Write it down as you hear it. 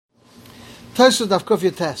Taisus Daf Kuf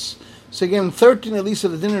Yates. So again, 13 at least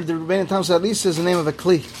of the dinner, the remaining times at least is the name of a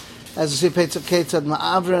kli. As you see, Kate said,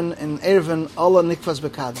 Ma'avran and Ervin, Ola Nikvas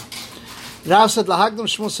Bekada. Rav said, Lahagdam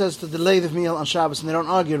Shmuel says to delay the meal on Shabbos, and they don't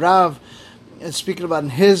argue. Rav is speaking about in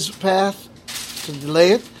his path to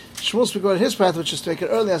delay it. Shmuel speaking about his path, which is to make it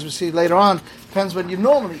early, as we see later on. Depends when you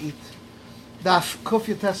normally eat. Daf Kuf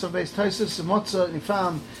Yates of Beis Taisus, Motzah, and he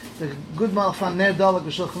found the good mal found Ner Dalag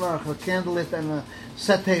B'Shulchan Aruch, a candlelit and a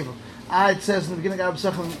set table. It says in the beginning of Arab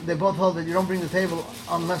Sechem, they both hold that you don't bring the table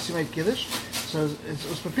unless you make Kiddush. So it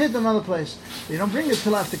was prepared in another place. You don't bring it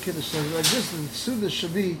till after Kiddush. So like this, the Suda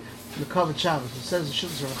should be the covered Shabbos. It says the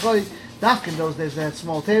Shidduch Rechoi. Dafka in those days they had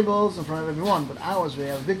small tables in front of everyone, but ours we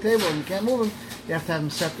have a big table and you can't move them. You have to have them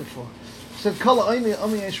set before. Said Kala Oimi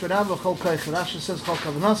Omi Yesh V'Rabba Chol Koich. Rashi says Chol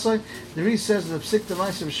Kavanasai. The Reese says that Psik the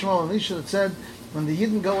Ma'aser B'Shmuel and Elisha that said when the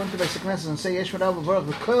Yidden go into Beis Knesset and say Yesh V'Rabba V'Rach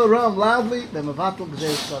the Koil Ram loudly, they Mavatal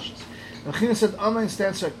Gzeis Kashas. Rechina said Amen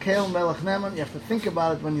stands for Keil Melech Neman. You have to think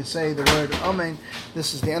about it when you say the word Amen.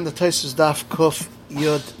 This is the end of Taisus Daf Kuf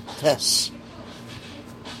Yud Tes.